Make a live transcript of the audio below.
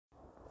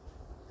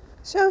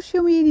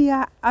Social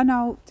media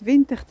anno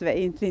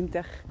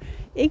 2022.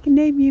 Ik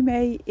neem je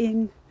mee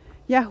in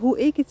hoe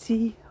ik het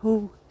zie,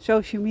 hoe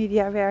social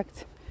media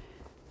werkt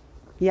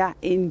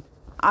in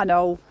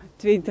anno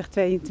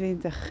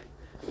 2022.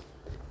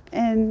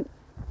 En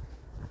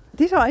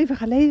het is al even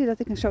geleden dat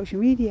ik een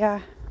social media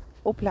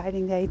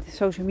opleiding deed,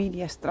 social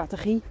media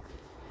strategie.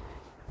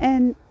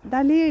 En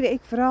daar leerde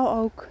ik vooral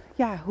ook,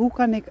 hoe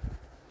kan ik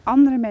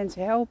andere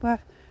mensen helpen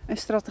een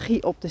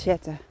strategie op te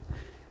zetten.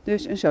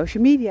 Dus een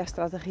social media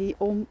strategie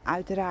om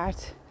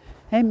uiteraard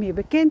meer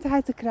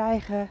bekendheid te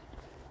krijgen,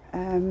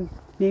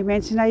 meer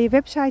mensen naar je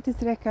website te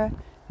trekken,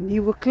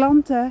 nieuwe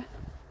klanten,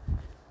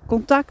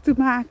 contact te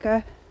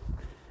maken,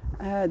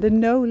 de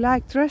know,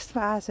 like, trust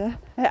fase.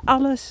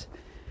 Alles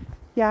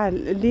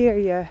leer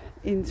je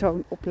in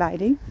zo'n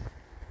opleiding.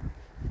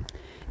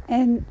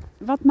 En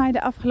wat mij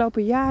de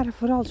afgelopen jaren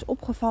vooral is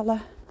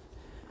opgevallen,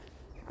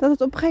 dat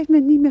het op een gegeven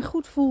moment niet meer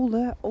goed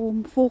voelde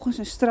om volgens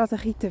een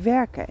strategie te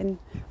werken. En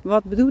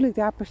wat bedoel ik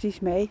daar precies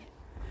mee?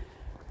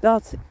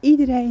 Dat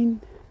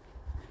iedereen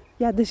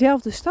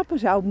dezelfde stappen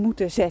zou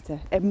moeten zetten.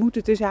 En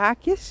moeten tussen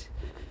haakjes.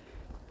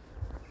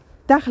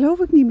 Daar geloof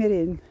ik niet meer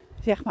in,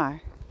 zeg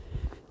maar.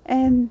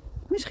 En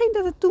misschien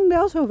dat het toen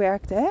wel zo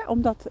werkte,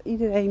 omdat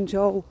iedereen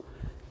zo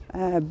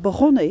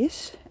begonnen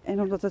is.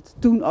 En omdat het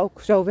toen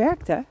ook zo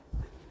werkte.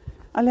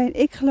 Alleen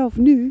ik geloof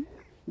nu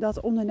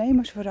dat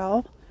ondernemers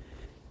vooral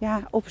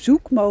op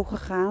zoek mogen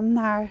gaan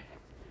naar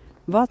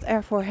wat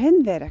er voor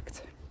hen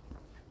werkt.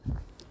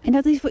 En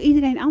dat is voor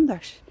iedereen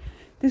anders.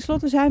 Ten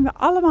slotte zijn we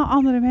allemaal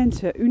andere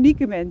mensen,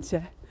 unieke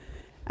mensen,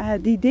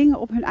 die dingen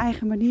op hun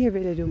eigen manier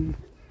willen doen.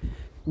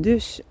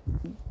 Dus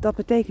dat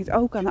betekent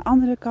ook aan de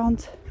andere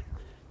kant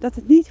dat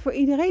het niet voor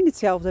iedereen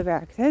hetzelfde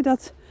werkt.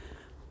 Dat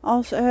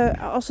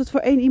als het voor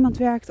één iemand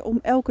werkt om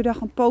elke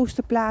dag een post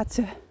te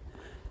plaatsen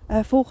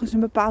volgens een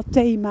bepaald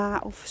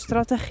thema of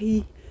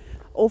strategie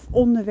of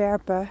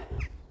onderwerpen,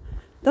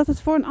 dat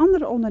het voor een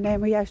andere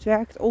ondernemer juist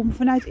werkt om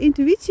vanuit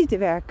intuïtie te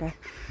werken.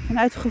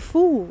 Vanuit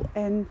gevoel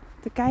en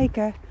te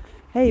kijken,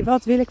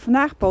 wat wil ik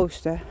vandaag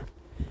posten?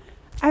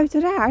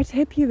 Uiteraard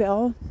heb je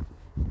wel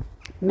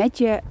met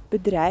je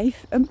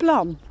bedrijf een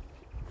plan.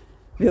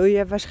 Wil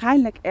je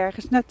waarschijnlijk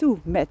ergens naartoe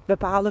met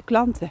bepaalde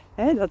klanten.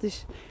 Dat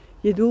is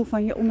je doel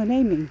van je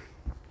onderneming.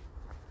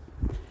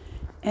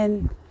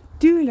 En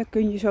tuurlijk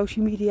kun je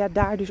social media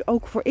daar dus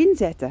ook voor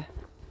inzetten.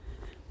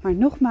 Maar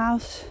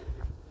nogmaals,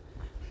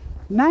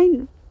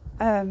 mijn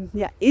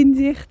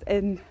inzicht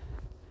en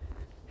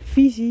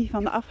visie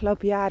van de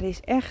afgelopen jaren is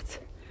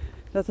echt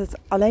dat het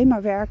alleen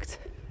maar werkt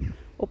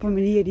op een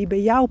manier die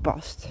bij jou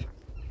past.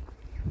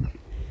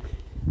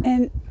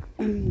 En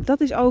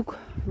dat is ook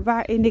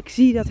waarin ik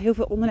zie dat heel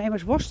veel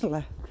ondernemers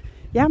worstelen.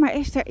 Ja, maar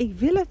Esther, ik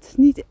wil het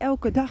niet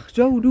elke dag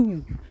zo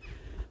doen.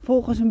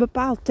 Volgens een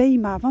bepaald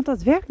thema, want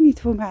dat werkt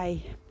niet voor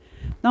mij.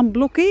 Dan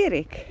blokkeer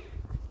ik.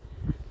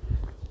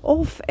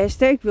 Of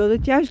Esther, ik wil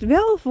het juist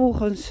wel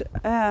volgens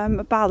een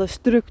bepaalde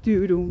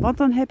structuur doen. Want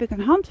dan heb ik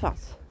een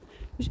handvat.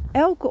 Dus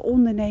elke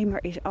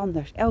ondernemer is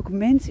anders. Elk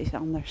mens is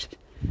anders.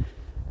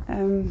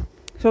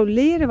 Zo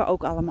leren we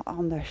ook allemaal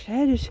anders.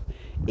 Dus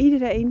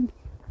iedereen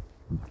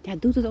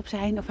doet het op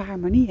zijn of haar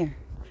manier.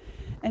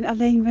 En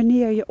alleen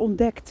wanneer je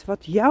ontdekt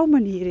wat jouw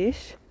manier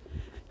is,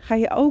 ga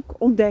je ook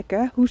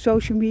ontdekken hoe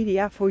social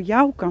media voor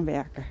jou kan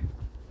werken.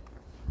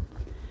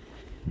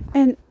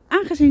 En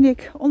aangezien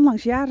ik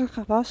onlangs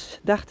jarig was,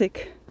 dacht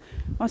ik,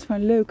 wat voor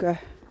een leuke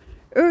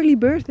early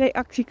birthday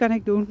actie kan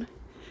ik doen.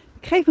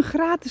 Ik geef een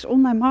gratis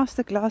online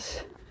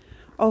masterclass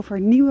over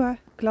nieuwe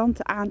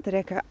klanten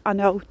aantrekken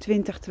anno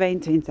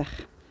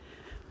 2022.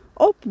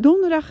 Op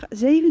donderdag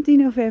 17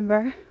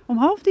 november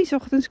om 9:30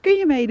 ochtends kun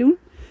je meedoen.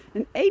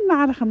 Een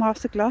eenmalige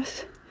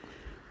masterclass.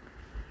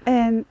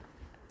 En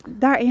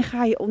daarin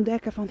ga je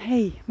ontdekken van,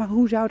 maar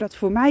hoe zou dat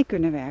voor mij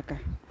kunnen werken?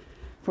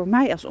 Voor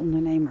mij als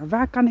ondernemer.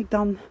 Waar kan ik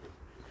dan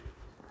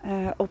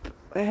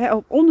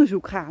op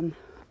onderzoek gaan?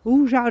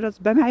 Hoe zou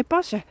dat bij mij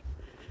passen?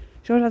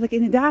 Zodat ik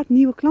inderdaad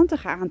nieuwe klanten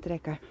ga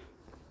aantrekken.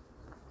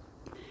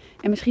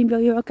 En misschien wil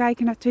je wel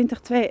kijken naar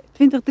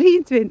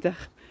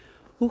 2023.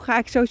 Hoe ga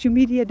ik social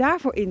media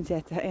daarvoor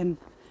inzetten en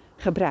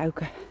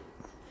gebruiken?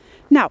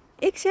 Nou,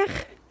 ik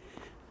zeg,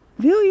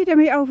 wil je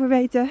ermee over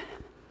weten?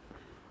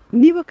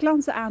 Nieuwe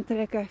klanten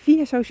aantrekken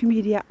via social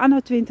media anno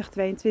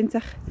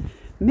 2022.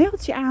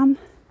 Meld je aan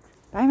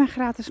bij mijn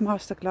gratis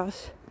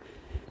masterclass.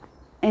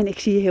 En ik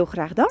zie je heel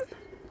graag dan.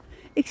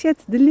 Ik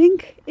zet de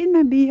link in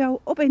mijn bio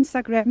op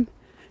Instagram.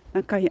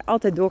 Dan kan je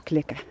altijd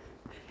doorklikken.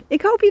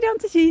 Ik hoop je dan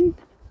te zien.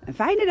 Een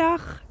fijne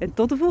dag en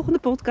tot de volgende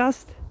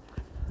podcast.